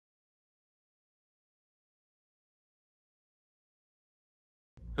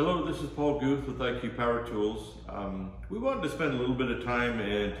Hello, this is Paul Guth with IQ Power Tools. We wanted to spend a little bit of time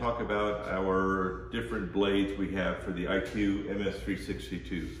and talk about our different blades we have for the IQ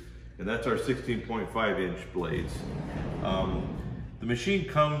MS362, and that's our 16.5 inch blades. The machine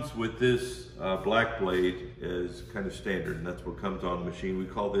comes with this black blade as kind of standard, and that's what comes on the machine. We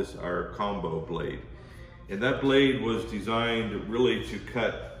call this our combo blade. And that blade was designed really to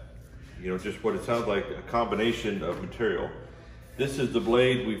cut, just what it sounds like, a combination of material. This is the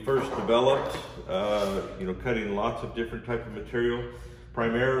blade we first developed, cutting lots of different types of material,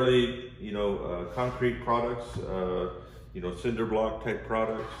 primarily, concrete products, cinder block type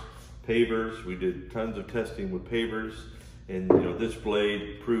products, pavers. We did tons of testing with pavers, and this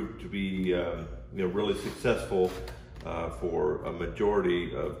blade proved to be, really successful for a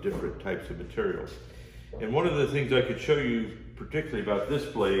majority of different types of material. And one of the things I could show you particularly about this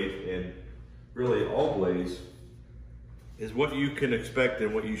blade, and really all blades, is what you can expect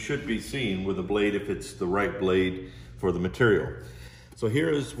and what you should be seeing with a blade if it's the right blade for the material. So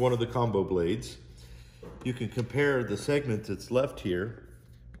here is one of the combo blades. You can compare the segment that's left here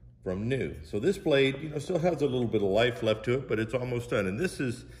from new. So this blade, still has a little bit of life left to it, but it's almost done. And this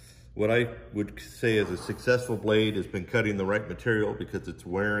is what I would say is a successful blade. Has been cutting the right material because it's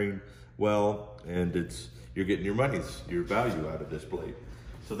wearing well, and you're getting your value out of this blade.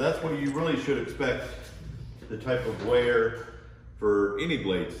 So that's what you really should expect, the type of wear for any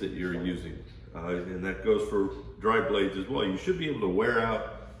blades that you're using. And that goes for dry blades as well. You should be able to wear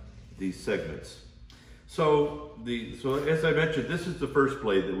out these segments. So as I mentioned, this is the first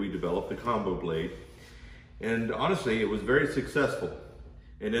blade that we developed, the combo blade. And honestly, it was very successful.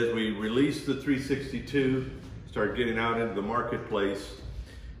 And as we released the 362, started getting out into the marketplace,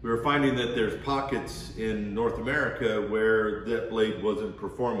 we were finding that there's pockets in North America where that blade wasn't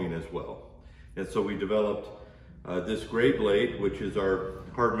performing as well. And so we developed this gray blade, which is our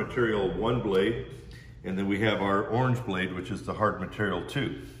hard material 1 blade, and then we have our orange blade, which is the hard material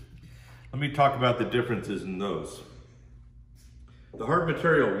 2. Let me talk about the differences in those. The hard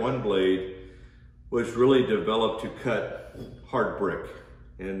material 1 blade was really developed to cut hard brick.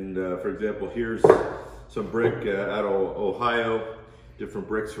 And for example, here's some brick out of Ohio, different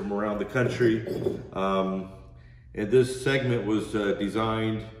bricks from around the country. And this segment was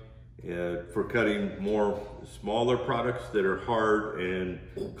designed for cutting more smaller products that are hard and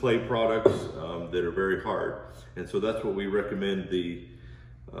clay products that are very hard. And so that's what we recommend the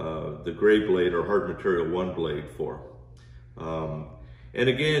gray blade or hard material 1 blade for. And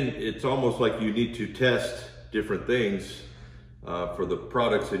again, it's almost like you need to test different things for the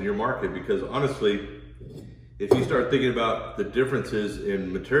products in your market, because honestly, if you start thinking about the differences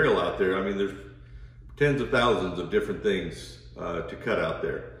in material out there, I mean, there's tens of thousands of different things to cut out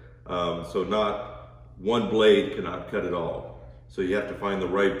there. So not one blade cannot cut it all. So you have to find the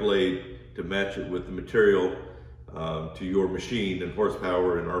right blade to match it with the material to your machine and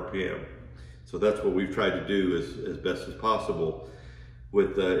horsepower and RPM. So that's what we've tried to do as best as possible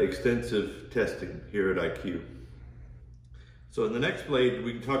with extensive testing here at IQ. So the next blade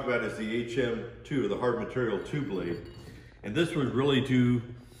we can talk about is the HM2, the hard material 2 blade. And this was really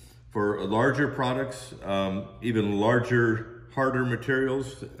for larger products, even larger, harder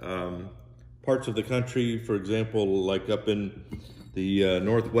materials. Parts of the country, for example, like up in the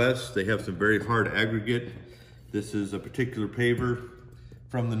Northwest, they have some very hard aggregate. This is a particular paver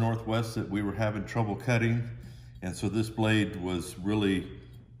from the Northwest that we were having trouble cutting. And so this blade was really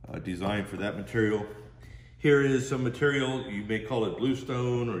designed for that material. Here is some material, you may call it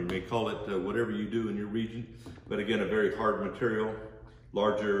bluestone, or you may call it whatever you do in your region. But again, a very hard material,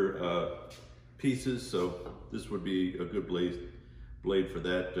 larger pieces. So this would be a good blade for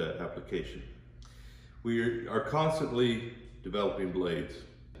that application. We are constantly developing blades.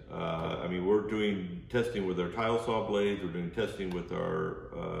 We're doing testing with our tile saw blades. We're doing testing with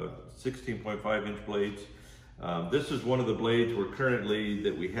our 16.5 inch blades. This is one of the blades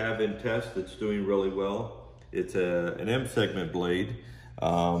that we have in test that's doing really well. It's an M segment blade.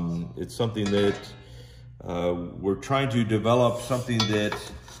 It's something that we're trying to develop, something that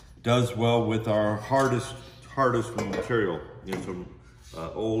does well with our hardest material. Some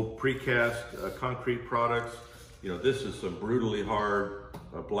old precast concrete products. This is some brutally hard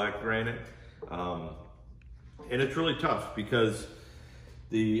black granite. And it's really tough because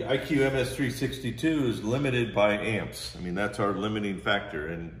the IQ MS362 is limited by amps. That's our limiting factor.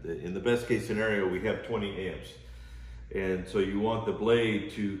 And in the best case scenario, we have 20 amps. And so you want the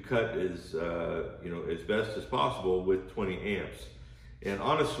blade to cut as best as possible with 20 amps. And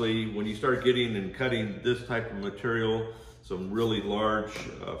honestly, when you start getting and cutting this type of material, some really large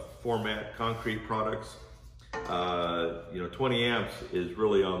format concrete products, You know, 20 amps is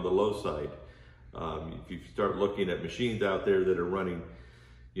really on the low side. If you start looking at machines out there that are running,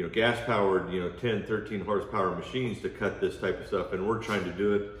 you know, gas powered, you know, 10, 13 horsepower machines to cut this type of stuff, and we're trying to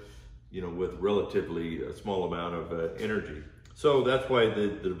do it, you know, with relatively a small amount of energy. So that's why the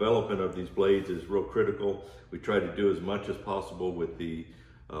development of these blades is real critical. We try to do as much as possible with the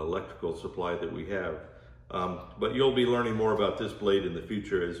electrical supply that we have. But you'll be learning more about this blade in the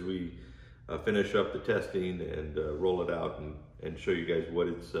future as we finish up the testing and roll it out and show you guys what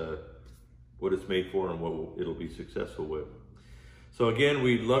it's made for and what it'll be successful with. So again,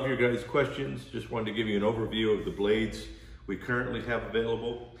 we love your guys' questions. Just wanted to give you an overview of the blades we currently have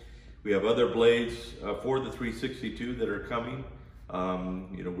available. We have other blades for the 362 that are coming.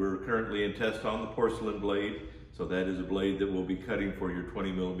 You know, we're currently in test on the porcelain blade. So that is a blade that we'll be cutting for your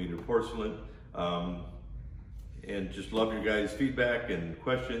 20mm porcelain. And just love your guys' feedback and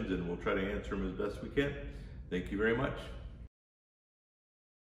questions, and we'll try to answer them as best we can. Thank you very much.